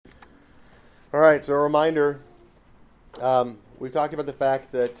All right, so a reminder, we've talked about the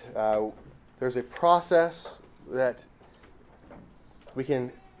fact that there's a process that we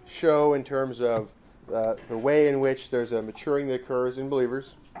can show in terms of the way in which there's a maturing that occurs in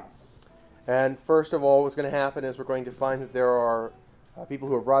believers. And first of all, what's going to happen is we're going to find that there are people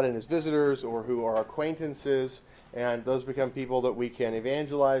who are brought in as visitors or who are acquaintances, and those become people that we can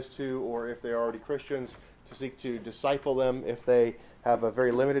evangelize to, or if they're already Christians, to seek to disciple them if they have a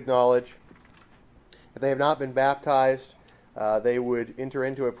very limited knowledge. If they have not been baptized, they would enter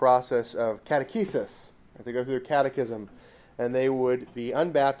into a process of catechesis. They go through their catechism, and they would be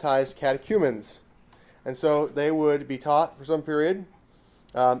unbaptized catechumens. And so they would be taught for some period.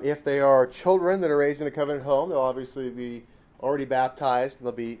 If they are children that are raised in a covenant home, they'll obviously be already baptized, and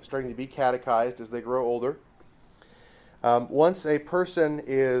they'll be starting to be catechized as they grow older. Once a person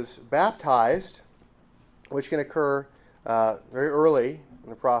is baptized, which can occur very early in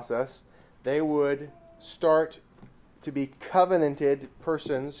the process, they would start to be covenanted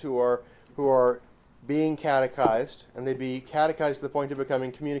persons who are being catechized, and they'd be catechized to the point of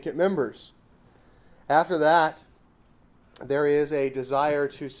becoming communicant members. After that, there is a desire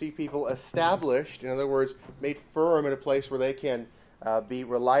to see people established, in other words, made firm in a place where they can be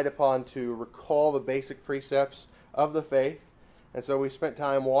relied upon to recall the basic precepts of the faith. And so we spent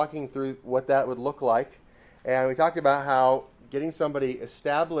time walking through what that would look like. And we talked about how getting somebody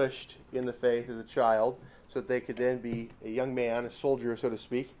established in the faith as a child so that they could then be a young man, a soldier, so to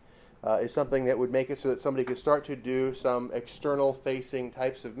speak, is something that would make it so that somebody could start to do some external-facing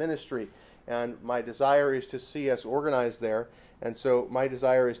types of ministry. And my desire is to see us organized there. And so my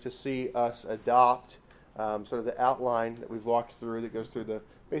desire is to see us adopt sort of the outline that we've walked through that goes through the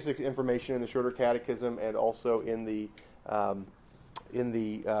basic information in the shorter catechism and also in the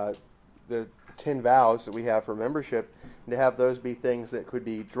 10 vows that we have for membership, and to have those be things that could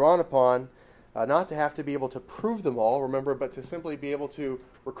be drawn upon, not to have to be able to prove them all, remember, but to simply be able to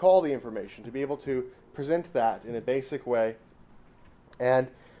recall the information, to be able to present that in a basic way.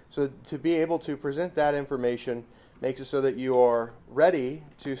 And so to be able to present that information makes it so that you are ready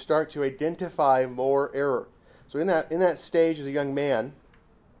to start to identify more error. So in that stage as a young man,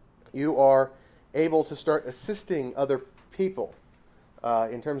 you are able to start assisting other people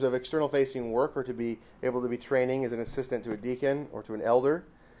in terms of external-facing work, or to be able to be training as an assistant to a deacon or to an elder.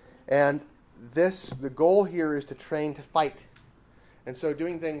 And the goal here is to train to fight. And so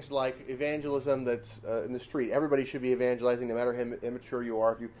doing things like evangelism that's in the street. Everybody should be evangelizing, no matter how immature you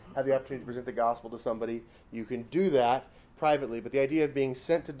are. If you have the opportunity to present the gospel to somebody, you can do that privately. But the idea of being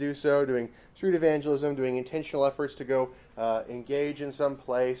sent to do so, doing street evangelism, doing intentional efforts to go engage in some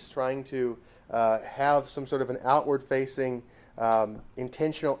place, trying to have some sort of an outward-facing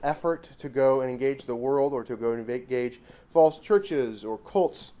intentional effort to go and engage the world, or to go and engage false churches or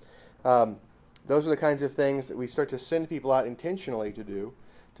cults. Those are the kinds of things that we start to send people out intentionally to do,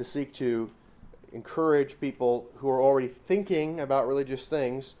 to seek to encourage people who are already thinking about religious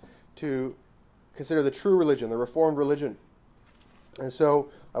things to consider the true religion, the Reformed religion. And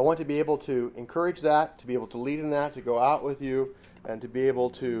so I want to be able to encourage that, to be able to lead in that, to go out with you, and to be able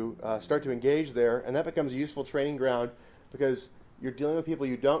to start to engage there. And that becomes a useful training ground because you're dealing with people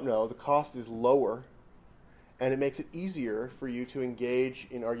you don't know. The cost is lower, and it makes it easier for you to engage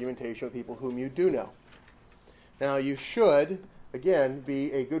in argumentation with people whom you do know. Now, you should, again,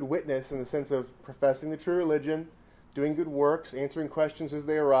 be a good witness in the sense of professing the true religion, doing good works, answering questions as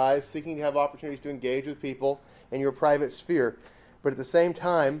they arise, seeking to have opportunities to engage with people in your private sphere. But at the same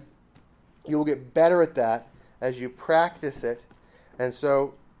time, you will get better at that as you practice it. And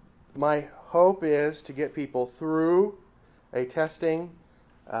so my hope is to get people through a testing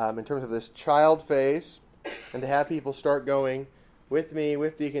in terms of this child phase, and to have people start going with me,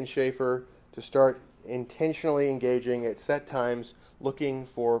 with Deacon Schaefer, to start intentionally engaging at set times, looking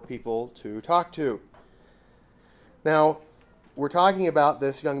for people to talk to. Now, we're talking about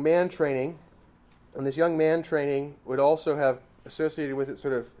this young man training, and this young man training would also have associated with it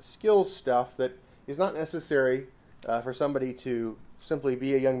sort of skills stuff that is not necessary for somebody to simply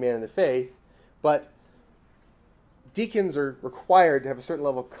be a young man in the faith, but deacons are required to have a certain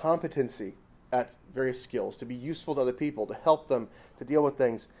level of competency at various skills, to be useful to other people, to help them to deal with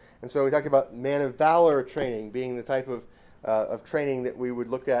things. And so we talked about man of valor training being the type of training that we would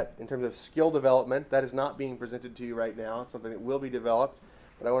look at in terms of skill development. That is not being presented to you right now. It's something that will be developed.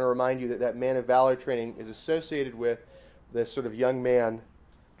 But I want to remind you that that man of valor training is associated with this sort of young man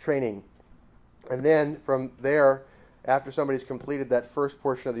training. And then from there, after somebody's completed that first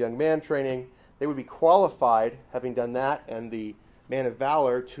portion of the young man training, they would be qualified, having done that and the man of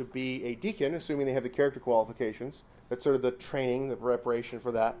valor, to be a deacon, assuming they have the character qualifications. That's sort of the training, the preparation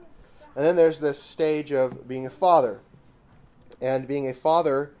for that. And then there's this stage of being a father. And being a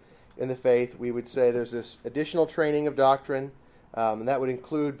father in the faith, we would say there's this additional training of doctrine, and that would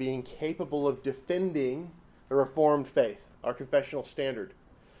include being capable of defending the Reformed faith, our confessional standard,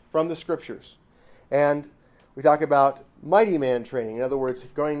 from the Scriptures. And we talk about mighty man training. In other words,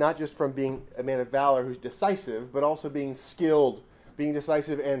 going not just from being a man of valor who's decisive, but also being skilled, being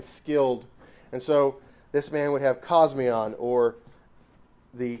decisive and skilled. And so this man would have cosmion, or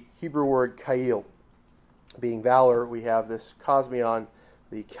the Hebrew word kail. Being valor, we have this cosmion,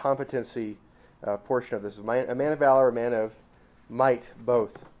 the competency portion of this. A man of valor, a man of might,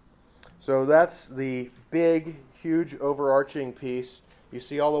 both. So that's the big, huge, overarching piece. You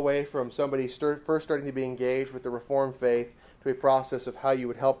see all the way from somebody first starting to be engaged with the Reformed faith to a process of how you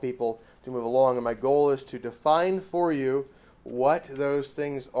would help people to move along. And my goal is to define for you what those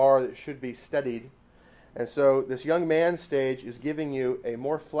things are that should be studied. And so this young man stage is giving you a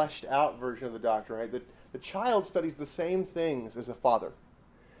more fleshed out version of the doctrine. Right? The child studies the same things as a father,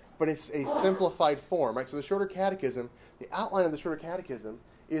 but it's a simplified form. Right? So the Shorter Catechism, the outline of the Shorter Catechism,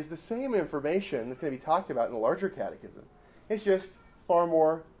 is the same information that's going to be talked about in the larger catechism. It's just far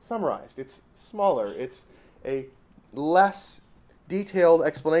more summarized. It's smaller. It's a less detailed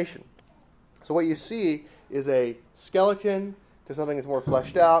explanation. So what you see is a skeleton to something that's more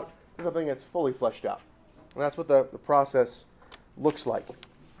fleshed out to something that's fully fleshed out. And that's what the process looks like.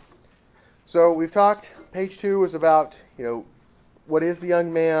 So we've talked, page 2 was about, what is the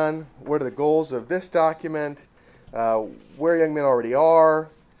young man? What are the goals of this document? Where young men already are?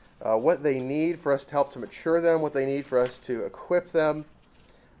 What they need for us to help to mature them, what they need for us to equip them.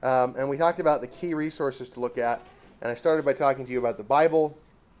 And we talked about the key resources to look at. And I started by talking to you about the Bible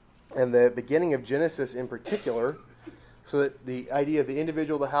and the beginning of Genesis in particular, so that the idea of the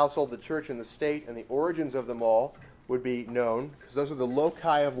individual, the household, the church, and the state, and the origins of them all would be known, because those are the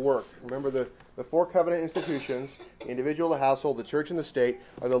loci of work. Remember, the four covenant institutions, the individual, the household, the church, and the state,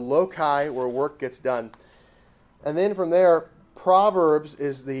 are the loci where work gets done. And then from there, Proverbs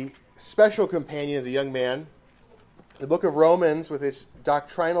is the special companion of the young man. The book of Romans with its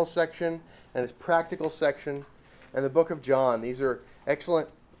doctrinal section and its practical section, and the book of John. These are excellent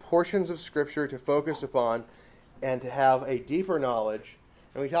portions of Scripture to focus upon and to have a deeper knowledge.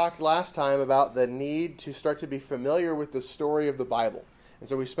 And we talked last time about the need to start to be familiar with the story of the Bible. And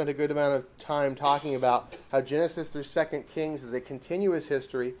so we spent a good amount of time talking about how Genesis through 2 Kings is a continuous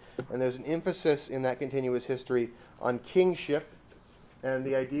history, and there's an emphasis in that continuous history on kingship and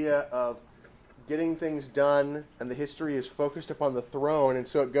the idea of getting things done, and the history is focused upon the throne. And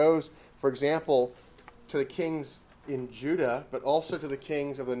so it goes, for example, to the kings in Judah, but also to the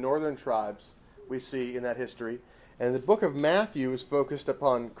kings of the northern tribes we see in that history. And the book of Matthew is focused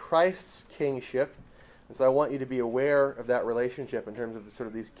upon Christ's kingship. And so I want you to be aware of that relationship in terms of sort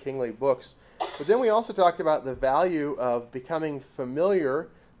of these kingly books. But then we also talked about the value of becoming familiar,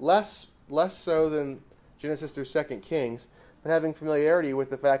 less so than Genesis through 2 Kings, but having familiarity with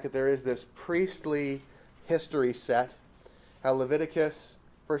the fact that there is this priestly history set, how Leviticus,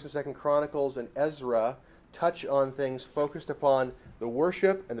 1st and 2nd Chronicles, and Ezra touch on things focused upon the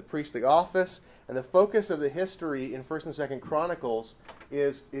worship and the priestly office. And the focus of the history in 1st and 2nd Chronicles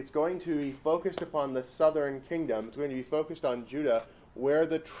is it's going to be focused upon the southern kingdom. It's going to be focused on Judah, where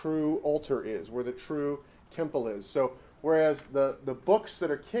the true altar is, where the true temple is. So whereas the books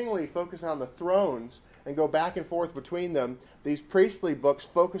that are kingly focus on the thrones and go back and forth between them, these priestly books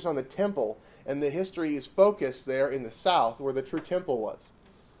focus on the temple, and the history is focused there in the south where the true temple was.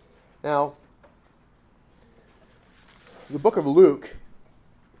 Now, the book of Luke,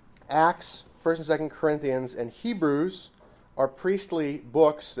 Acts, 1st and 2nd Corinthians, and Hebrews are priestly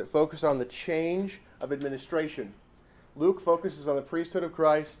books that focus on the change of administration. Luke focuses on the priesthood of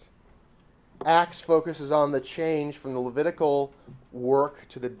Christ. Acts focuses on the change from the Levitical work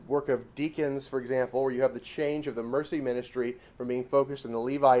to the work of deacons, for example, where you have the change of the mercy ministry from being focused on the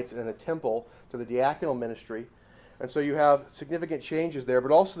Levites and the temple to the diaconal ministry. And so you have significant changes there,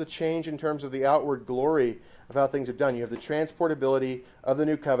 but also the change in terms of the outward glory of how things are done. You have the transportability of the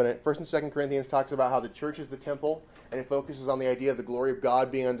new covenant. 1st and 2nd Corinthians talks about how the church is the temple, and it focuses on the idea of the glory of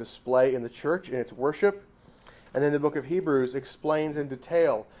God being on display in the church in its worship. And then the book of Hebrews explains in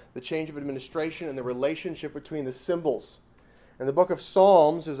detail the change of administration and the relationship between the symbols. And the book of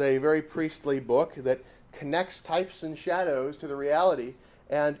Psalms is a very priestly book that connects types and shadows to the reality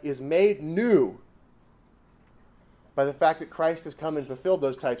and is made new by the fact that Christ has come and fulfilled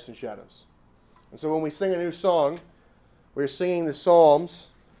those types and shadows. And so when we sing a new song, we're singing the Psalms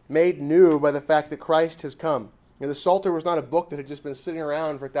made new by the fact that Christ has come. The Psalter was not a book that had just been sitting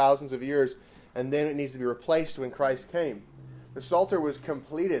around for thousands of years and then it needs to be replaced when Christ came. The Psalter was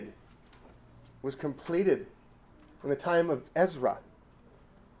completed was completed in the time of Ezra,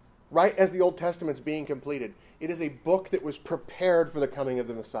 right as the Old Testament's being completed. It is a book that was prepared for the coming of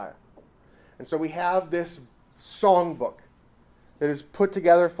the Messiah. And so we have this songbook that is put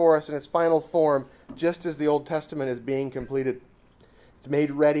together for us in its final form just as the Old Testament is being completed. It's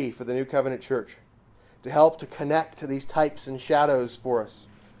made ready for the New Covenant Church to help to connect to these types and shadows for us.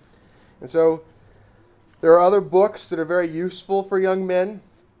 And so there are other books that are very useful for young men,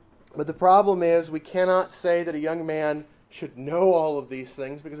 but the problem is we cannot say that a young man should know all of these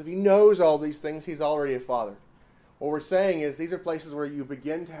things, because if he knows all these things, he's already a father. What we're saying is these are places where you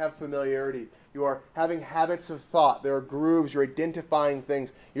begin to have familiarity. You are having habits of thought. There are grooves. You're identifying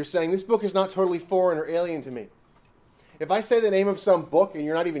things. You're saying, this book is not totally foreign or alien to me. If I say the name of some book and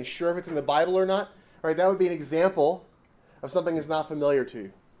you're not even sure if it's in the Bible or not, all right, that would be an example of something that's not familiar to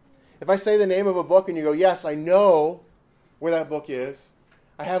you. If I say the name of a book and you go, yes, I know where that book is,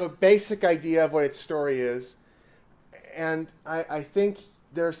 I have a basic idea of what its story is, and I think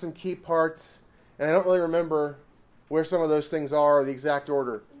there are some key parts, and I don't really remember where some of those things are or the exact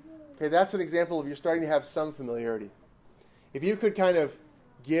order. Okay, that's an example of you're starting to have some familiarity. If you could kind of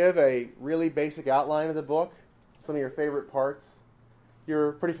give a really basic outline of the book, some of your favorite parts,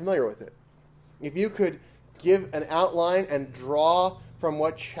 you're pretty familiar with it. If you could give an outline and draw from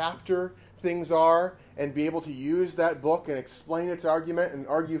what chapter things are and be able to use that book and explain its argument and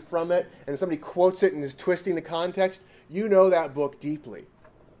argue from it, and somebody quotes it and is twisting the context, you know that book deeply.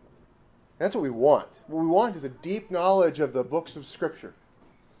 That's what we want. What we want is a deep knowledge of the books of Scripture.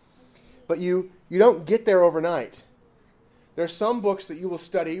 But you don't get there overnight. There are some books that you will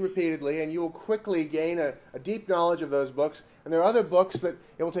study repeatedly, and you will quickly gain a deep knowledge of those books. And there are other books that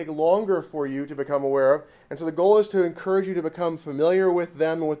it will take longer for you to become aware of. And so the goal is to encourage you to become familiar with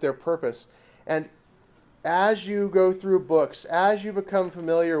them and with their purpose. And as you go through books, as you become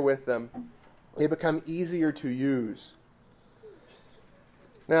familiar with them, they become easier to use.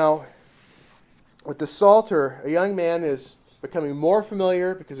 Now, with the Psalter, a young man is becoming more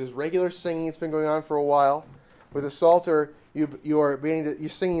familiar because his regular singing has been going on for a while. With the Psalter, you're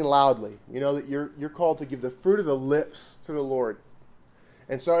singing loudly. You know that you're called to give the fruit of the lips to the Lord.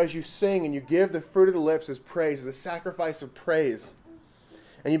 And so as you sing and you give the fruit of the lips as praise, as a sacrifice of praise,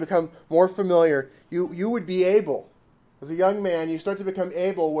 and you become more familiar, you would be able, as a young man, you start to become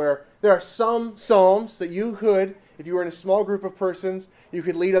able where there are some psalms that you could, if you were in a small group of persons, you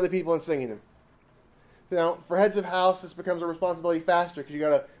could lead other people in singing them. Now, for heads of house, this becomes a responsibility faster because you got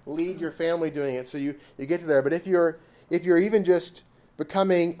to lead your family doing it, so you get to there. But if you're even just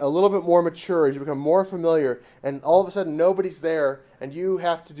becoming a little bit more mature, as you become more familiar, and all of a sudden nobody's there, and you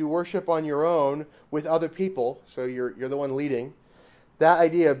have to do worship on your own with other people, so you're the one leading, that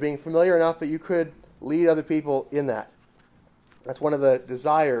idea of being familiar enough that you could lead other people in that. That's one of the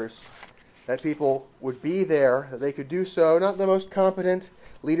desires, that people would be there, that they could do so, not the most competent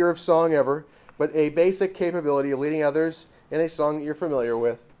leader of song ever, but a basic capability of leading others in a song that you're familiar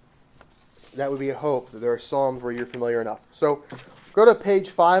with. That would be a hope, that there are psalms where you're familiar enough. So go to page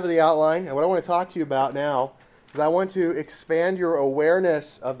 5 of the outline, and what I want to talk to you about now is I want to expand your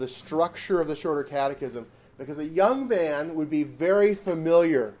awareness of the structure of the Shorter Catechism, because a young man would be very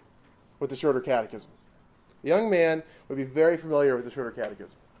familiar with the Shorter Catechism. A young man would be very familiar with the Shorter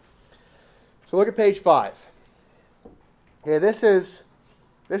Catechism. So look at page 5. Okay, this is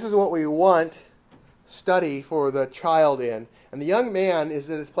what we want study for the child in. And the young man is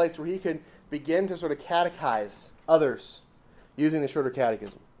at this place where he can begin to sort of catechize others using the Shorter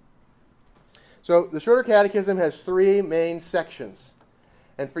Catechism. So the Shorter Catechism has 3 main sections.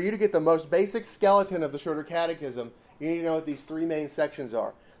 And for you to get the most basic skeleton of the Shorter Catechism, you need to know what these 3 main sections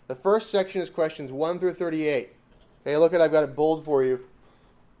are. The first section is questions 1 through 38. Okay, look at, I've got it bold for you.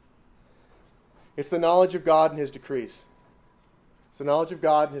 It's the knowledge of God and His decrees. It's the knowledge of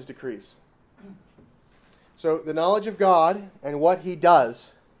God and His decrees. So the knowledge of God and what He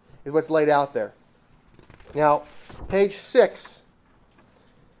does is what's laid out there. Now, page 6,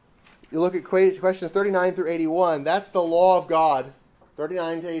 you look at questions 39 through 81. That's the law of God,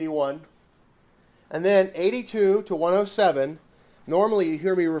 39 to 81. And then 82 to 107, normally you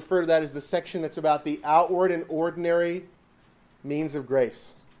hear me refer to that as the section that's about the outward and ordinary means of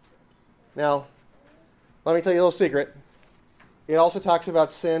grace. Now, let me tell you a little secret. It also talks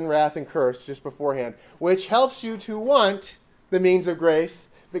about sin, wrath, and curse just beforehand, which helps you to want the means of grace,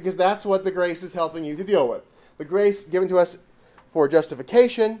 because that's what the grace is helping you to deal with. The grace given to us for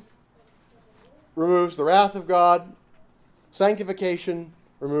justification removes the wrath of God. Sanctification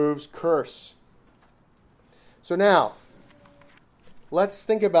removes curse. So now, let's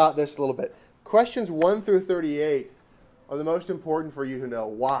think about this a little bit. Questions 1 through 38 are the most important for you to know.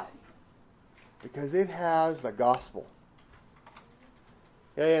 Why? Because it has the gospel.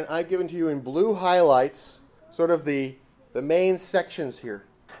 Okay, and I've given to you in blue highlights sort of the main sections here.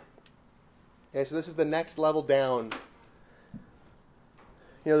 Okay, so this is the next level down.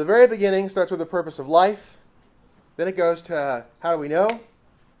 The very beginning starts with the purpose of life. Then it goes to how do we know?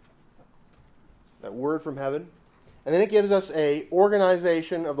 That word from heaven. And then it gives us a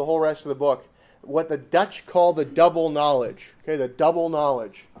organization of the whole rest of the book. What the Dutch call the double knowledge. Okay, the double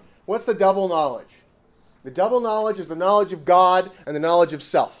knowledge. What's the double knowledge? The double knowledge is the knowledge of God and the knowledge of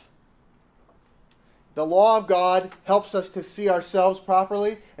self. The law of God helps us to see ourselves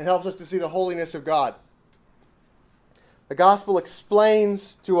properly and helps us to see the holiness of God. The gospel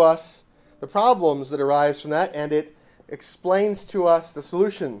explains to us the problems that arise from that, and it explains to us the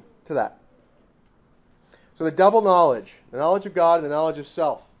solution to that. So the double knowledge, the knowledge of God and the knowledge of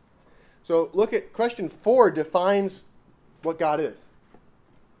self. So look at question 4 defines what God is.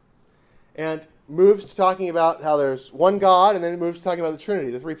 And moves to talking about how there's one God, and then it moves to talking about the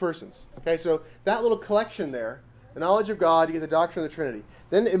Trinity, the three persons. Okay, so that little collection there, the knowledge of God, you get the doctrine of the Trinity.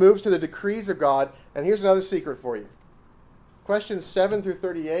 Then it moves to the decrees of God, and here's another secret for you. Questions 7 through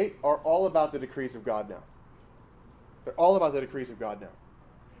 38 are all about the decrees of God now. They're all about the decrees of God now.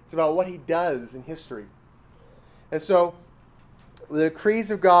 It's about what He does in history. And so, the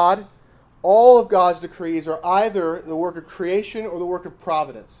decrees of God, all of God's decrees are either the work of creation or the work of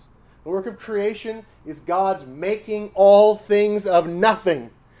providence. The work of creation is God's making all things of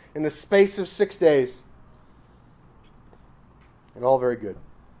nothing in the space of 6 days. And all very good.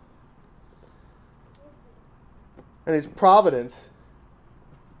 And His providence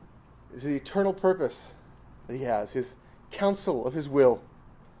is the eternal purpose that He has, His counsel of His will,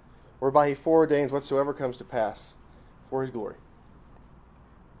 whereby He foreordains whatsoever comes to pass for His glory.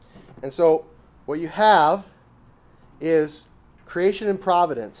 And so, what you have is creation and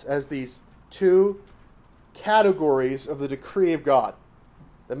providence as these two categories of the decree of God.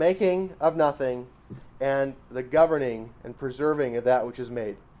 The making of nothing and the governing and preserving of that which is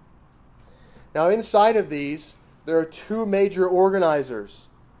made. Now inside of these, there are two major organizers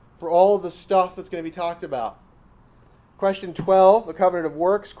for all of the stuff that's going to be talked about. Question 12, the covenant of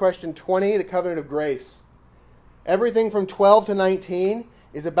works. Question 20, the covenant of grace. Everything from 12 to 19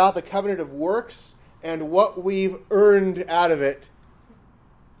 is about the covenant of works and what we've earned out of it.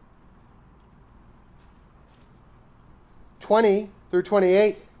 20 through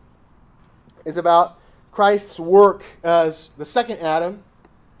 28 is about Christ's work as the second Adam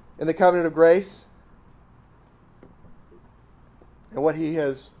in the covenant of grace and what He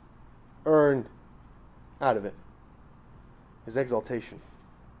has earned out of it, His exaltation.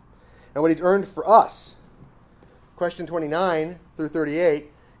 And what He's earned for us. Question 29 through 38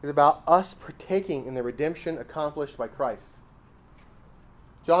 is about us partaking in the redemption accomplished by Christ.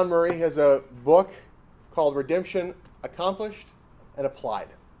 John Murray has a book called Redemption Accomplished and Applied.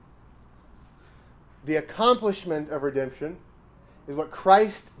 The accomplishment of redemption is what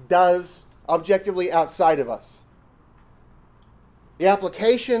Christ does objectively outside of us. The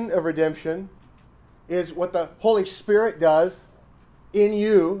application of redemption is what the Holy Spirit does in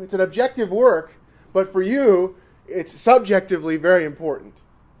you. It's an objective work, but for you, it's subjectively very important.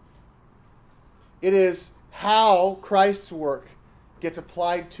 It is how Christ's work gets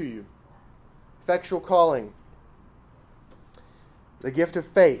applied to you. Effectual calling. The gift of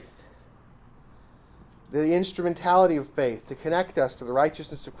faith. The instrumentality of faith to connect us to the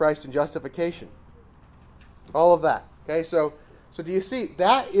righteousness of Christ and justification. All of that. Okay, so do you see?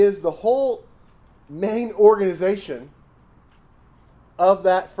 That is the whole main organization of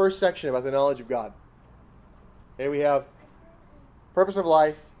that first section about the knowledge of God. Okay, we have purpose of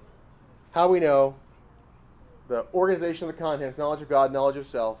life, how we know, the organization of the contents, knowledge of God, knowledge of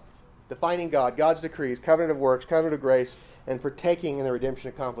self, defining God, God's decrees, covenant of works, covenant of grace, and partaking in the redemption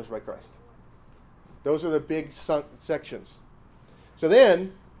accomplished by Christ. Those are the big sections. So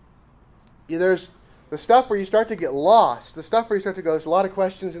then, there's the stuff where you start to get lost, the stuff where you start to go, there's a lot of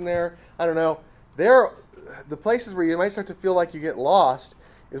questions in there, I don't know. The places where you might start to feel like you get lost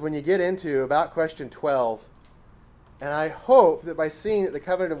is when you get into about question 12. And I hope that by seeing that the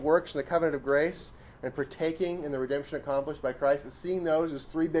covenant of works and the covenant of grace and partaking in the redemption accomplished by Christ, that seeing those as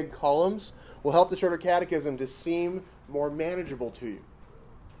three big columns will help the Shorter Catechism to seem more manageable to you.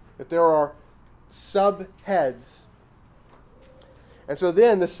 That there are subheads. And so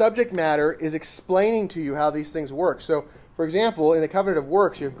then the subject matter is explaining to you how these things work. So, for example, in the covenant of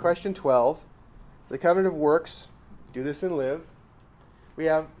works, you have question 12. The covenant of works, do this and live. We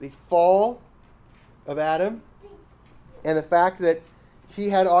have the fall of Adam and the fact that he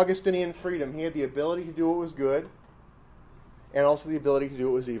had Augustinian freedom. He had the ability to do what was good and also the ability to do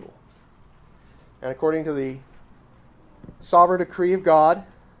what was evil. And according to the sovereign decree of God,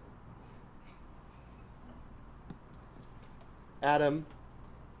 Adam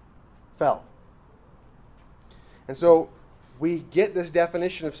fell. And so we get this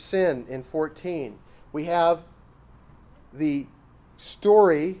definition of sin in 14. We have the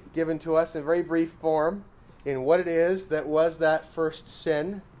story given to us in very brief form in what it is that was that first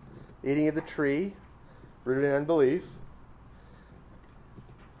sin, eating of the tree, rooted in unbelief.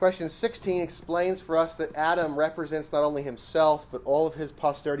 Question 16 explains for us that Adam represents not only himself, but all of his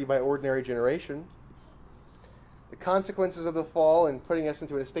posterity by ordinary generation. The consequences of the fall and putting us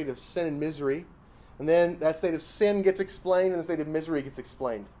into a state of sin and misery. And then that state of sin gets explained and the state of misery gets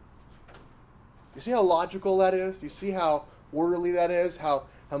explained. You see how logical that is? Do you see how orderly that is? How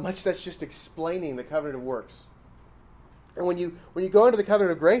much that's just explaining the covenant of works? And when you go into the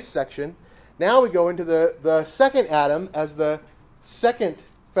covenant of grace section, now we go into the second Adam as the second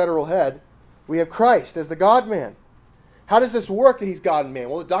federal head. We have Christ as the God-man. How does this work that he's God and man?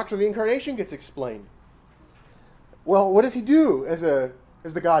 Well, the doctrine of the incarnation gets explained. Well, what does he do as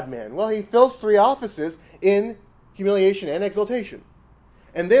the God-man? Well, he fills three offices in humiliation and exaltation.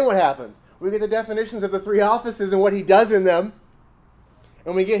 And then what happens? We get the definitions of the three offices and what he does in them.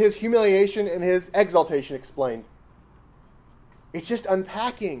 And we get his humiliation and his exaltation explained. It's just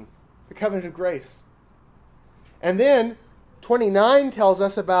unpacking the covenant of grace. And then 29 tells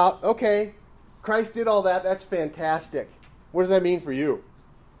us about, okay, Christ did all that. That's fantastic. What does that mean for you?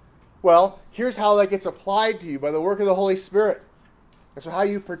 Well, here's how that gets applied to you by the work of the Holy Spirit. And so how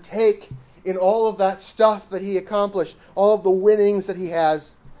you partake in all of that stuff that he accomplished, all of the winnings that he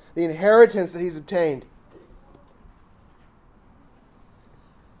has, the inheritance that he's obtained.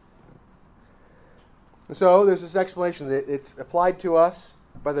 And so there's this explanation that it's applied to us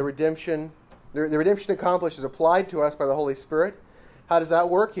by the redemption. The redemption accomplished is applied to us by the Holy Spirit. How does that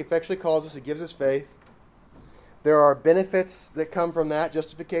work? He effectually calls us. He gives us faith. There are benefits that come from that: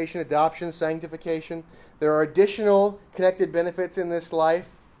 justification, adoption, sanctification. There are additional connected benefits in this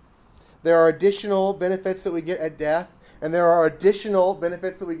life. There are additional benefits that we get at death. And there are additional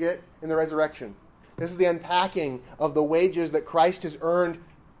benefits that we get in the resurrection. This is the unpacking of the wages that Christ has earned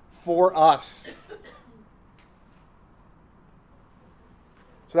for us.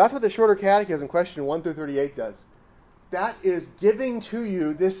 So that's what the Shorter Catechism, question 1 through 38, does. That is giving to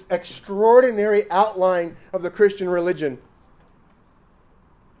you this extraordinary outline of the Christian religion.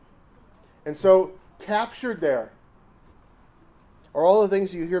 And so, captured there are all the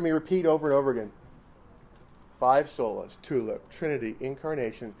things you hear me repeat over and over again. 5 solas, tulip, Trinity,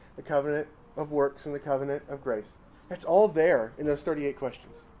 incarnation, the covenant of works and the covenant of grace. That's all there in those 38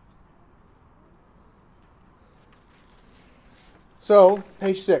 questions. So,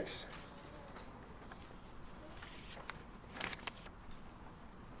 page 6.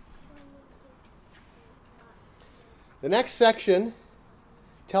 The next section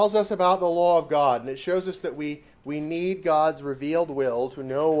tells us about the law of God, and it shows us that we need God's revealed will to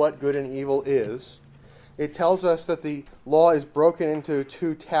know what good and evil is. It tells us that the law is broken into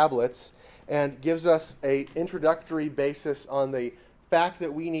 2 tablets and gives us an introductory basis on the fact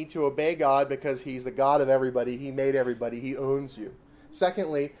that we need to obey God because he's the God of everybody. He made everybody. He owns you.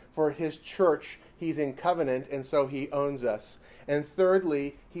 Secondly, for his church, he's in covenant, and so he owns us. And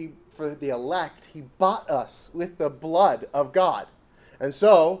thirdly, for the elect, he bought us with the blood of God. And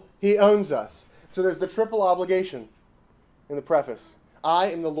so he owns us. So there's the triple obligation in the preface. I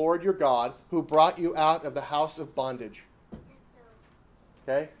am the Lord your God who brought you out of the house of bondage.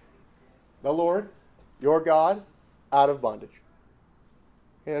 Okay? The Lord, your God, out of bondage.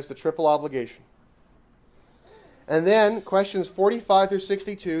 And it's the triple obligation. And then questions 45 through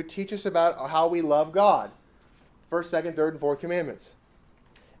 62 teach us about how we love God. First, second, third, and fourth commandments.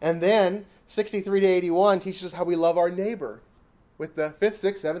 And then 63 to 81 teaches us how we love our neighbor with the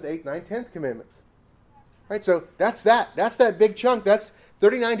 5th, 6th, 7th, 8th, 9th, 10th commandments. Right? So that's that. That's that big chunk. That's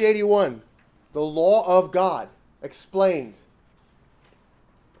 39 to 81. The law of God explained.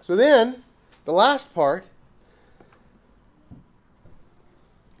 So then, the last part,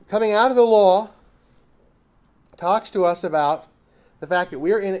 coming out of the law, talks to us about the fact that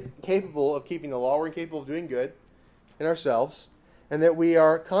we are incapable of keeping the law. We're incapable of doing good in ourselves. And that we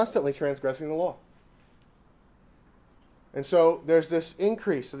are constantly transgressing the law. And so there's this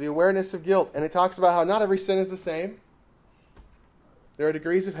increase of the awareness of guilt. And it talks about how not every sin is the same. There are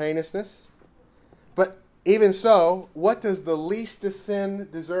degrees of heinousness. But even so, what does the least sin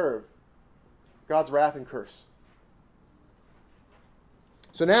deserve? God's wrath and curse.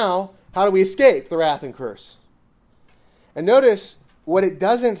 So now, how do we escape the wrath and curse? And notice, what it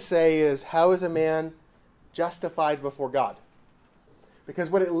doesn't say is, how is a man justified before God? Because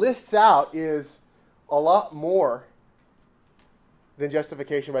what it lists out is a lot more than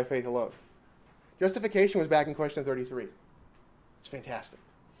justification by faith alone. Justification was back in question 33. It's fantastic.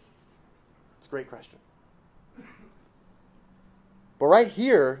 It's a great question. But right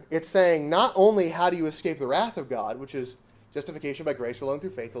here, it's saying not only how do you escape the wrath of God, which is justification by grace alone,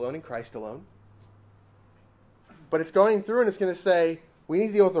 through faith alone, in Christ alone, but it's going through and it's going to say we need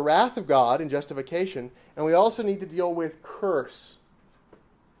to deal with the wrath of God in justification, and we also need to deal with curse.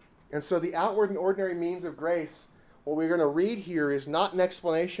 And so the outward and ordinary means of grace, what we're going to read here is not an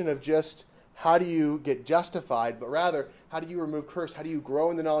explanation of just how do you get justified, but rather, how do you remove curse? How do you grow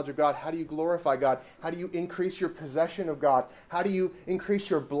in the knowledge of God? How do you glorify God? How do you increase your possession of God? How do you increase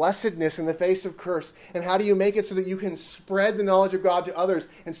your blessedness in the face of curse? And how do you make it so that you can spread the knowledge of God to others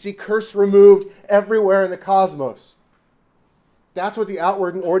and see curse removed everywhere in the cosmos? That's what the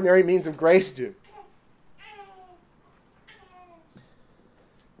outward and ordinary means of grace do.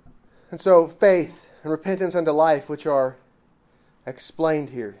 And so faith and repentance unto life, which are explained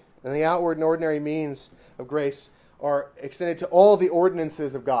here, and the outward and ordinary means of grace are extended to all the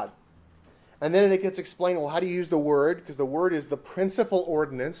ordinances of God. And then it gets explained, well, how do you use the Word? Because the Word is the principal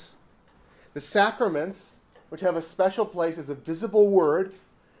ordinance. The sacraments, which have a special place as a visible Word,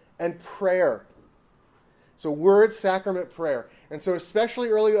 and prayer. So Word, sacrament, prayer. And so especially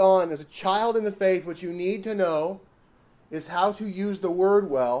early on, as a child in the faith, what you need to know is how to use the Word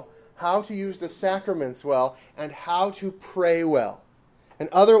well, how to use the sacraments well, and how to pray well. And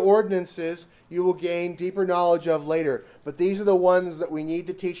other ordinances you will gain deeper knowledge of later. But these are the ones that we need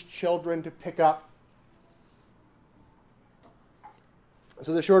to teach children to pick up.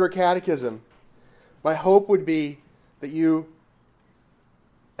 So the shorter catechism. My hope would be that you,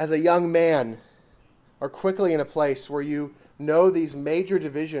 as a young man, are quickly in a place where you know these major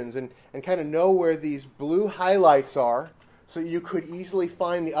divisions and kind of know where these blue highlights are, so you could easily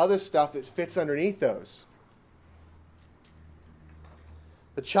find the other stuff that fits underneath those.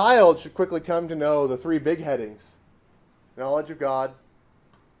 The child should quickly come to know the three big headings: knowledge of God,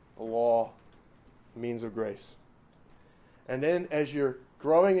 the law, means of grace. And then as you're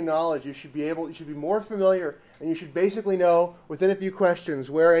growing in knowledge, you should be more familiar, and you should basically know within a few questions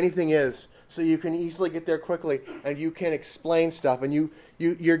where anything is, so you can easily get there quickly and you can explain stuff. And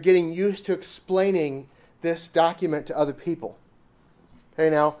you're getting used to explaining this document to other people. Okay,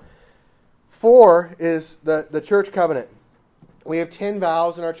 now, 4 is the church covenant. We have 10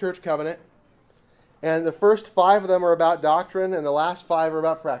 vows in our church covenant, and the first 5 of them are about doctrine, and the last 5 are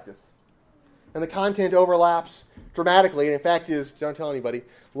about practice. And the content overlaps dramatically, and in fact is, don't tell anybody,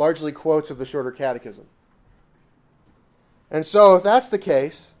 largely quotes of the shorter catechism. And so if that's the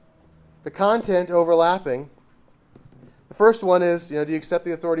case, the content overlapping, the first one is, do you accept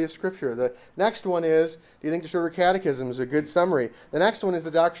the authority of Scripture? The next one is, do you think the shorter catechism is a good summary? The next one is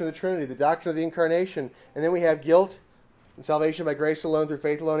the doctrine of the Trinity, the doctrine of the Incarnation. And then we have guilt and salvation by grace alone, through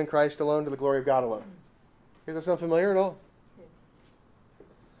faith alone, in Christ alone, to the glory of God alone. Does that sound familiar at all?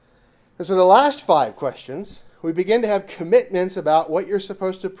 And so the last 5 questions, we begin to have commitments about what you're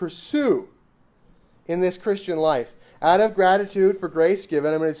supposed to pursue in this Christian life. Out of gratitude for grace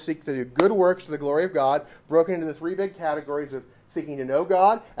given, I'm going to seek to do good works to the glory of God, broken into the 3 big categories of seeking to know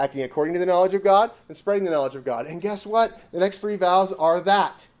God, acting according to the knowledge of God, and spreading the knowledge of God. And guess what? The next 3 vows are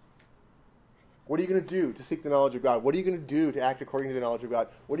that. What are you going to do to seek the knowledge of God? What are you going to do to act according to the knowledge of God?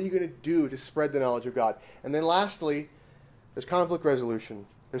 What are you going to do to spread the knowledge of God? And then lastly, there's conflict resolution.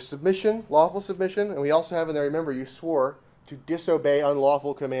 There's submission, lawful submission, and we also have in there, remember, you swore to disobey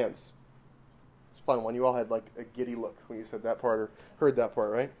unlawful commands. It's a fun one. You all had like a giddy look when you said that part or heard that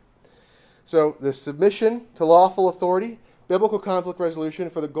part, right? So the submission to lawful authority, biblical conflict resolution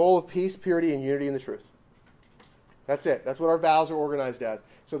for the goal of peace, purity, and unity in the truth. That's it. That's what our vows are organized as.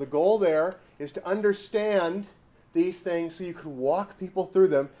 So the goal there is to understand these things so you can walk people through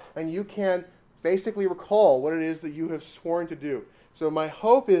them and you can basically recall what it is that you have sworn to do. So my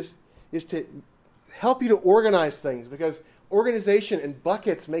hope is to help you to organize things, because organization in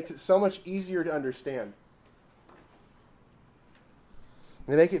buckets makes it so much easier to understand.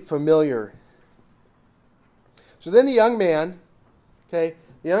 They make it familiar. So then the young man,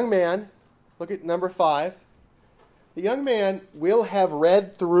 look at number 5. The young man will have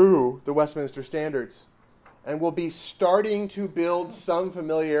read through the Westminster Standards and will be starting to build some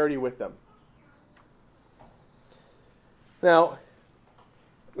familiarity with them. Now,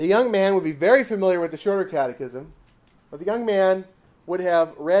 the young man would be very familiar with the shorter catechism, but the young man would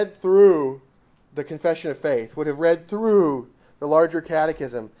have read through the Confession of Faith, would have read through the larger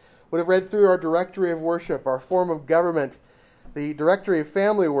catechism, would have read through our directory of worship, our form of government, the directory of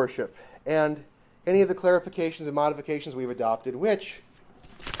family worship, and any of the clarifications and modifications we've adopted, which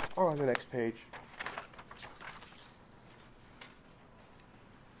are on the next page.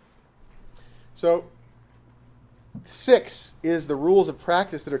 So 6 is the rules of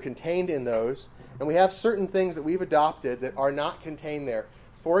practice that are contained in those, and we have certain things that we've adopted that are not contained there.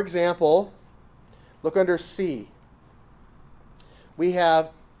 For example, look under C. We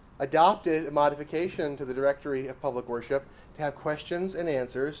have adopted a modification to the Directory of Public Worship to have questions and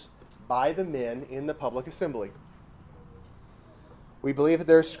answers by the men in the public assembly. We believe that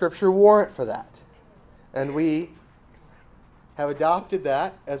there's scripture warrant for that, and we have adopted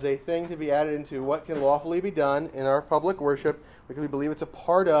that as a thing to be added into what can lawfully be done in our public worship, because we believe it's a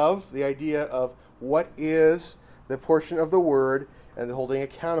part of the idea of what is the portion of the Word and the holding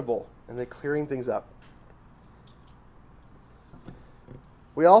accountable and the clearing things up.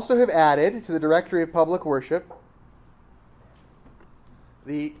 We also have added to the Directory of Public Worship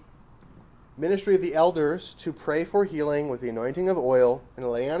the ministry of the elders to pray for healing with the anointing of oil and the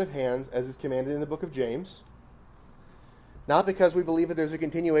laying on of hands, as is commanded in the book of James. Not because we believe that there's a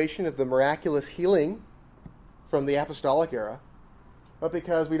continuation of the miraculous healing from the apostolic era, but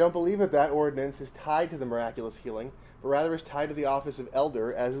because we don't believe that that ordinance is tied to the miraculous healing, but rather is tied to the office of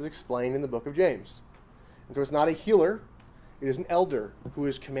elder, as is explained in the book of James. And so it's not a healer, it is an elder who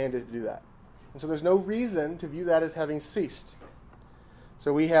is commanded to do that. And so there's no reason to view that as having ceased.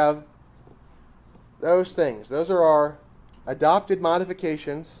 So we have those things. Those are our adopted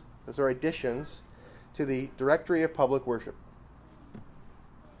modifications, those are additions to the Directory of Public Worship.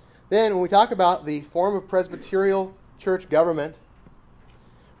 Then, when we talk about the form of Presbyterial church government,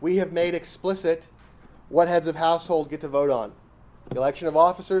 we have made explicit what heads of household get to vote on. The election of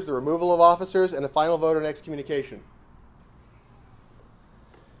officers, the removal of officers, and a final vote on excommunication.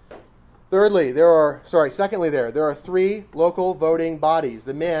 Secondly, there are 3 local voting bodies.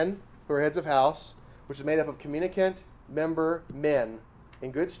 The men, who are heads of house, which is made up of communicant member men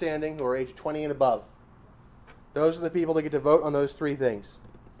in good standing who are age 20 and above. Those are the people that get to vote on those 3 things.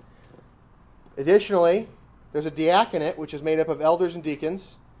 Additionally, there's a diaconate, which is made up of elders and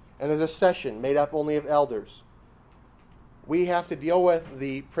deacons, and there's a session made up only of elders. We have to deal with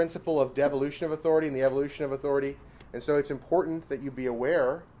the principle of devolution of authority and the evolution of authority, and so it's important that you be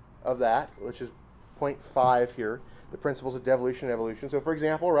aware of that, which is point 5 here, the principles of devolution and evolution. So, for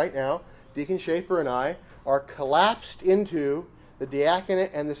example, right now, Deacon Schaefer and I are collapsed into the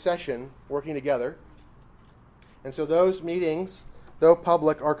diaconate and the session working together. And so those meetings, though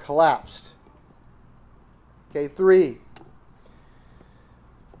public, are collapsed. Okay, 3.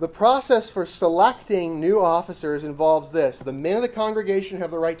 The process for selecting new officers involves this. The men of the congregation have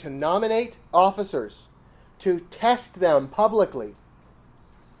the right to nominate officers, to test them publicly,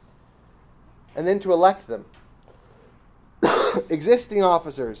 and then to elect them. Existing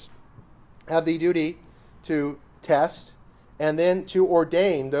officers have the duty to test and then to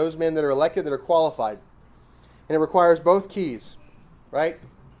ordain those men that are elected that are qualified. And it requires both keys, right?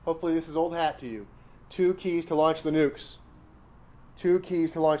 Hopefully this is old hat to you. 2 keys to launch the nukes. 2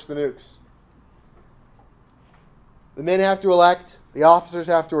 keys to launch the nukes. The men have to elect. The officers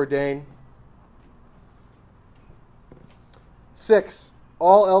have to ordain. 6.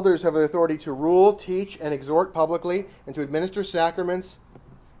 All elders have the authority to rule, teach, and exhort publicly, and to administer sacraments,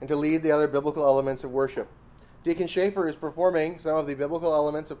 and to lead the other biblical elements of worship. Deacon Schaefer is performing some of the biblical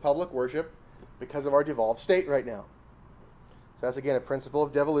elements of public worship because of our devolved state right now. So that's, again, a principle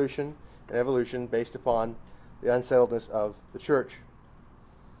of devolution and evolution based upon the unsettledness of the church.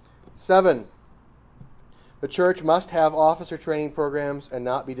 7. The church must have officer training programs and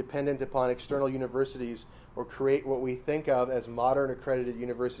not be dependent upon external universities or create what we think of as modern accredited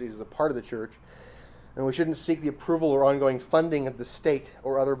universities as a part of the church. And we shouldn't seek the approval or ongoing funding of the state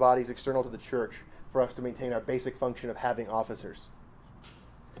or other bodies external to the church for us to maintain our basic function of having officers.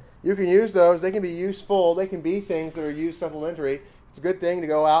 You can use those. They can be useful. They can be things that are used supplementary. It's a good thing to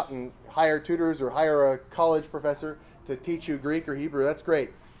go out and hire tutors or hire a college professor to teach you Greek or Hebrew. That's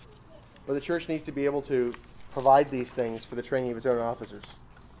great. But the church needs to be able to provide these things for the training of its own officers.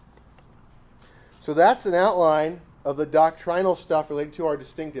 So that's an outline of the doctrinal stuff related to our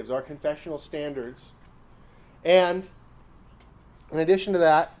distinctives, our confessional standards. And in addition to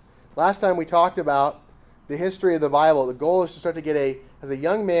that, last time we talked about the history of the Bible. The goal is to start to get as a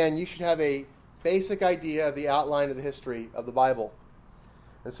young man, you should have a basic idea of the outline of the history of the Bible.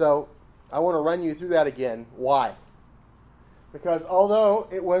 And so I want to run you through that again. Why? Because although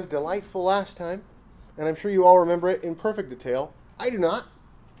it was delightful last time, and I'm sure you all remember it in perfect detail, I do not.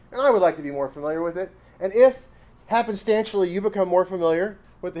 And I would like to be more familiar with it. And if happenstantially you become more familiar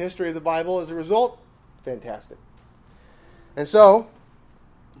with the history of the Bible as a result, fantastic. And so,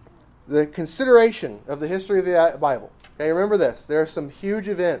 the consideration of the history of the Bible. Okay, remember this. There are some huge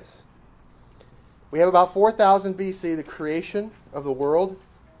events. We have about 4000 BC, the creation of the world.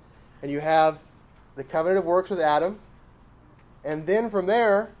 And you have the covenant of works with Adam. And then from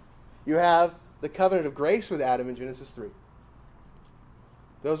there, you have the covenant of grace with Adam in Genesis 3.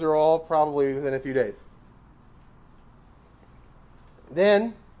 Those are all probably within a few days.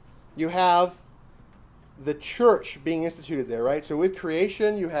 Then you have the church being instituted there, right? So with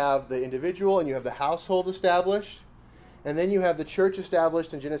creation, you have the individual and you have the household established. And then you have the church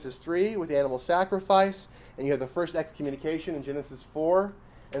established in Genesis 3 with the animal sacrifice. And you have the first excommunication in Genesis 4.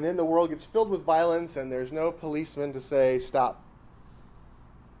 And then the world gets filled with violence and there's no policeman to say, stop.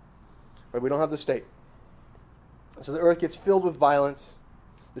 But we don't have the state. So the earth gets filled with violence.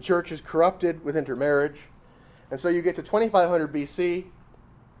 The church is corrupted with intermarriage. And so you get to 2500 BC,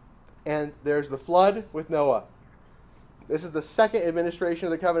 and there's the flood with Noah. This is the second administration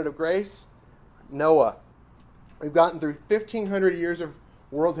of the covenant of grace, Noah. We've gotten through 1,500 years of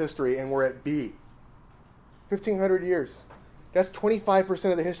world history, and we're at B. 1,500 years. That's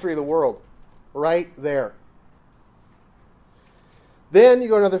 25% of the history of the world, right there. Then you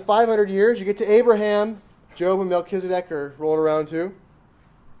go another 500 years, you get to Abraham. Job and Melchizedek are rolling around too.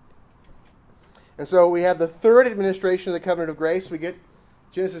 And so we have the third administration of the covenant of grace. We get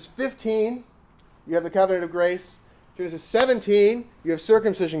Genesis 15, you have the covenant of grace. Genesis 17, you have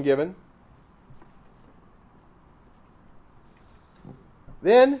circumcision given.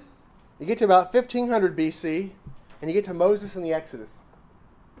 Then you get to about 1500 BC, and you get to Moses and the Exodus.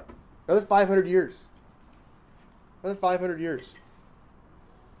 Another 500 years. Another 500 years.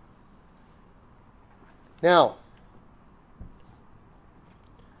 Now,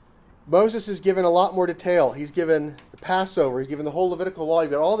 Moses is given a lot more detail. He's given the Passover. He's given the whole Levitical law.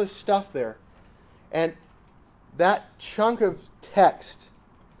 You've got all this stuff there. And that chunk of text,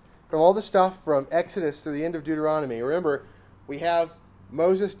 from all the stuff from Exodus to the end of Deuteronomy, remember, we have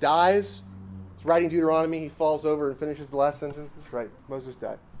Moses dies. He's writing Deuteronomy. He falls over and finishes the last sentences. Right, Moses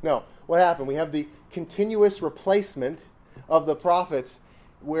died. No, what happened? We have the continuous replacement of the prophets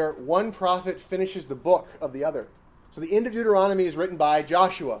where one prophet finishes the book of the other. So the end of Deuteronomy is written by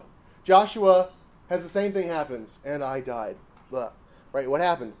Joshua. Joshua has the same thing happens. And I died. Blah. Right, what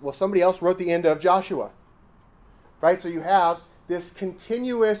happened? Well, somebody else wrote the end of Joshua. Right, so you have this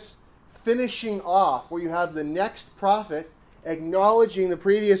continuous finishing off where you have the next prophet acknowledging the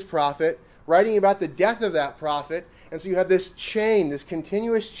previous prophet, writing about the death of that prophet. And so you have this chain, this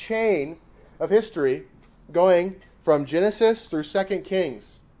continuous chain of history going from Genesis through 2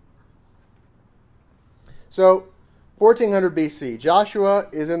 Kings. So, 1400 BC, Joshua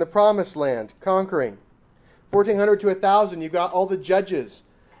is in the Promised Land, conquering. 1400 to 1000, you've got all the judges.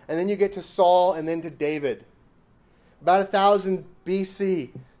 And then you get to Saul and then to David. About 1000 BC,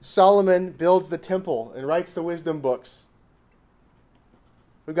 Solomon builds the temple and writes the wisdom books.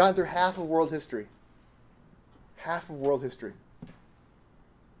 We've gotten through half of world history. Half of world history.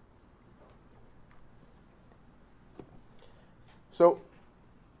 So,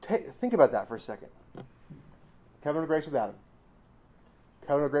 think about that for a second. Covenant of grace with Adam.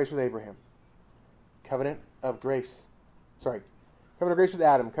 Covenant of grace with Abraham. Covenant of grace. Covenant of grace with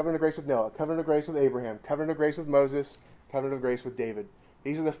Adam. Covenant of grace with Noah. Covenant of grace with Abraham. Covenant of grace with Moses. Covenant of grace with David.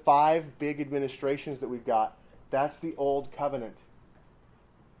 These are the 5 big administrations that we've got. That's the Old Covenant.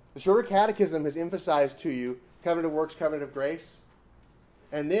 The Shorter Catechism has emphasized to you covenant of works, covenant of grace,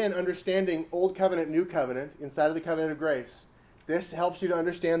 and then understanding Old Covenant, New Covenant inside of the covenant of grace. This helps you to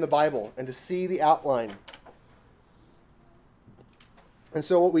understand the Bible and to see the outline. And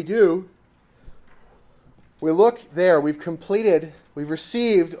so what we do, we look there. We've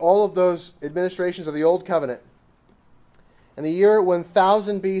received all of those administrations of the Old Covenant. And the year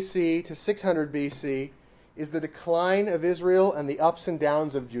 1000 BC to 600 BC is the decline of Israel and the ups and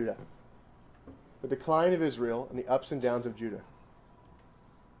downs of Judah. The decline of Israel and the ups and downs of Judah.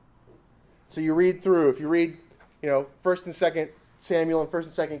 So you read through, if you read, 1st and 2nd Samuel and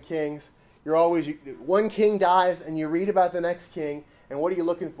 1st and 2nd Kings, one king dies and you read about the next king, and what are you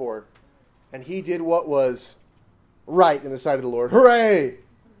looking for? And he did what was right in the sight of the Lord. Hooray!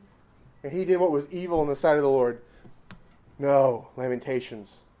 And he did what was evil in the sight of the Lord. No,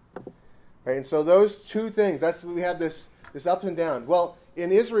 Lamentations. Right? And so those two things, we have this up and down. Well,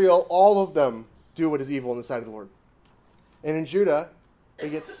 in Israel, all of them do what is evil in the sight of the Lord. And in Judah, they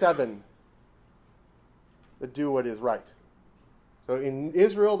get 7 that do what is right. So in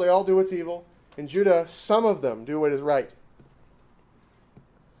Israel, they all do what's evil. In Judah, some of them do what is right.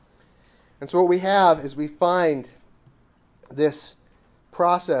 And so what we have is we find this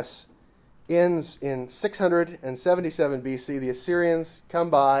process ends in 677 BC. The Assyrians come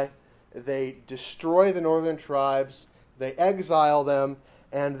by. They destroy the northern tribes. They exile them.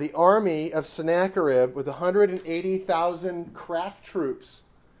 And the army of Sennacherib, with 180,000 crack troops,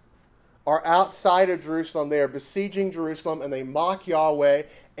 are outside of Jerusalem. They are besieging Jerusalem, and they mock Yahweh.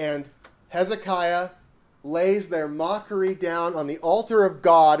 And Hezekiah lays their mockery down on the altar of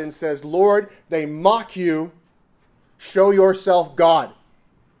God and says, Lord, they mock you. Show yourself God.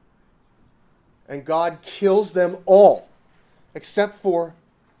 And God kills them all, except for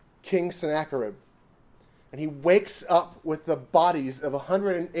King Sennacherib. And he wakes up with the bodies of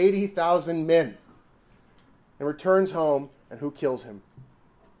 180,000 men and returns home. And who kills him?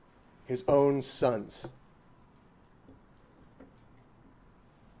 His own sons.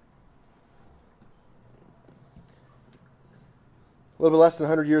 A little bit less than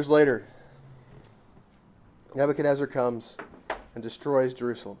 100 years later, Nebuchadnezzar comes and destroys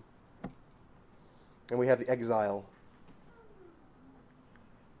Jerusalem. And we have the exile.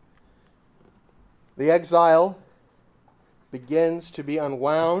 The exile begins to be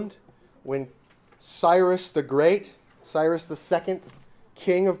unwound when Cyrus the Great, Cyrus II,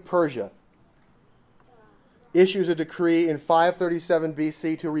 king of Persia, issues a decree in 537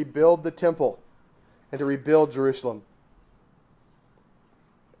 BC to rebuild the temple and to rebuild Jerusalem.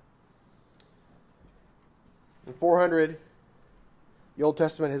 In 400, the Old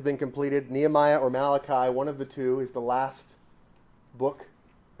Testament has been completed. Nehemiah or Malachi, one of the two, is the last book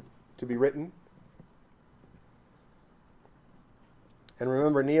to be written. And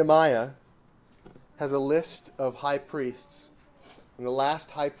remember, Nehemiah has a list of high priests. And the last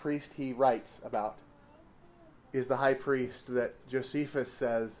high priest he writes about is the high priest that Josephus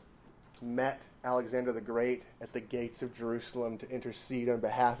says met Alexander the Great at the gates of Jerusalem to intercede on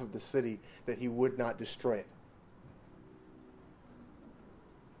behalf of the city that he would not destroy it.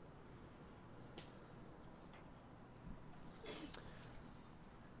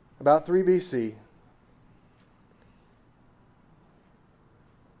 About 3 BC,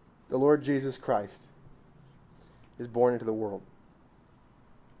 the Lord Jesus Christ is born into the world.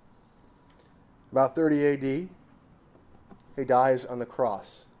 About 30 AD, he dies on the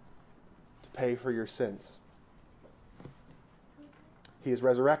cross to pay for your sins. He is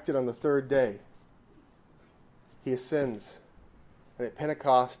resurrected on the third day. He ascends. And at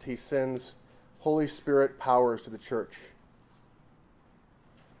Pentecost, he sends Holy Spirit powers to the church.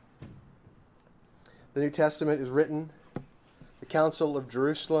 The New Testament is written. The Council of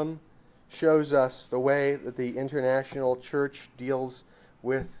Jerusalem shows us the way that the international church deals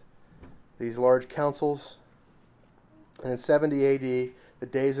with these large councils. And in 70 AD, the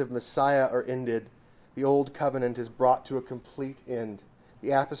days of Messiah are ended. The old covenant is brought to a complete end.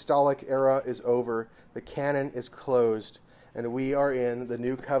 The apostolic era is over. The canon is closed. And we are in the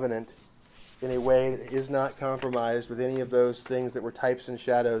new covenant in a way that is not compromised with any of those things that were types and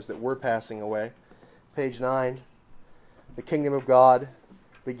shadows that were passing away. Page 9. The kingdom of God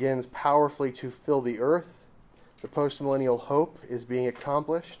begins powerfully to fill the earth. The postmillennial hope is being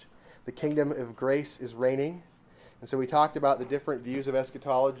accomplished. The kingdom of grace is reigning. And so we talked about the different views of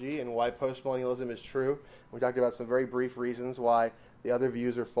eschatology and why postmillennialism is true. We talked about some very brief reasons why the other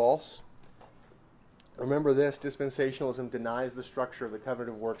views are false. Remember this, dispensationalism denies the structure of the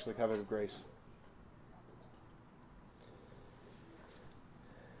covenant of works and the covenant of grace.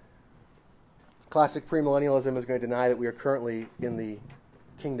 Classic premillennialism is going to deny that we are currently in the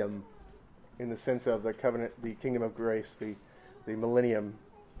kingdom, in the sense of the covenant, the kingdom of grace, the millennium.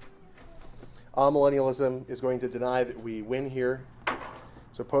 Amillennialism is going to deny that we win here.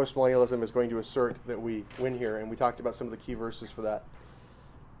 So postmillennialism is going to assert that we win here, and we talked about some of the key verses for that.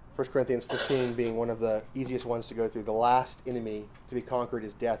 1 Corinthians 15 being one of the easiest ones to go through. The last enemy to be conquered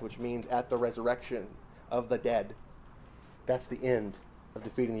is death, which means at the resurrection of the dead, that's the end of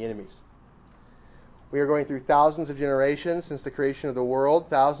defeating the enemies. We are going through thousands of generations since the creation of the world,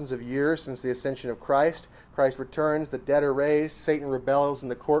 thousands of years since the ascension of Christ. Christ returns, the dead are raised, Satan rebels in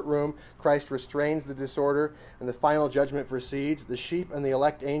the courtroom, Christ restrains the disorder, and the final judgment proceeds. The sheep and the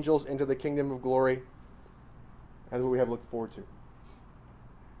elect angels enter the kingdom of glory. That's what we have to look forward to.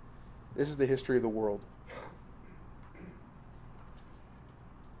 This is the history of the world.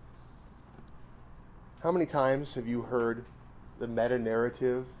 How many times have you heard the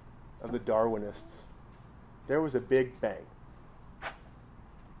meta-narrative of the Darwinists? There was a Big Bang.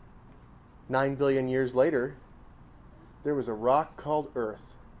 9 billion years later, there was a rock called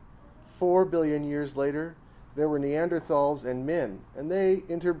Earth. 4 billion years later, there were Neanderthals and men, and they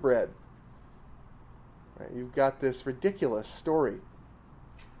interbred. Right? You've got this ridiculous story.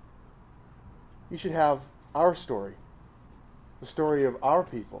 You should have our story, the story of our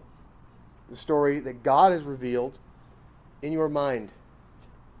people, the story that God has revealed in your mind.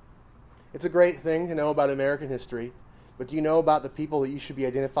 It's a great thing to know about American history, but do you know about the people that you should be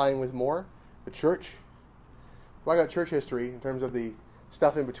identifying with more? The church. Well, I got church history in terms of the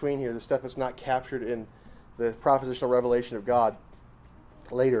stuff in between here, the stuff that's not captured in the propositional revelation of God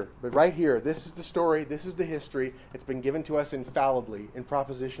later. But right here, this is the story, this is the history. It's been given to us infallibly in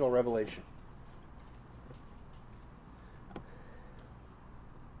propositional revelation.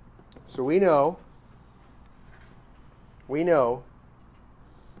 So we know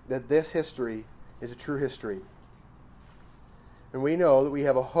that this history is a true history. And we know that we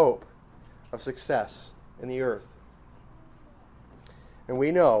have a hope of success in the earth. And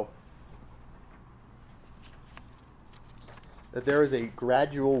we know that there is a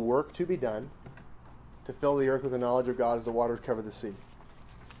gradual work to be done to fill the earth with the knowledge of God as the waters cover the sea.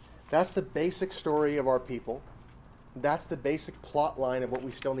 That's the basic story of our people. That's the basic plot line of what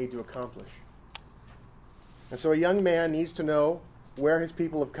we still need to accomplish. And so a young man needs to know where his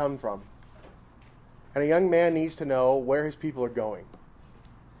people have come from. And a young man needs to know where his people are going.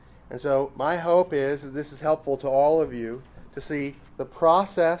 And so my hope is that this is helpful to all of you to see the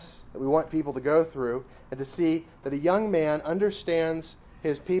process that we want people to go through, and to see that a young man understands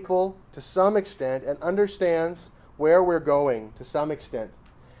his people to some extent and understands where we're going to some extent,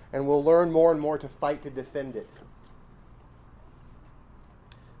 and will learn more and more to fight to defend it.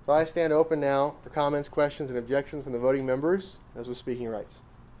 So I stand open now for comments, questions, and objections from the voting members, as with speaking rights.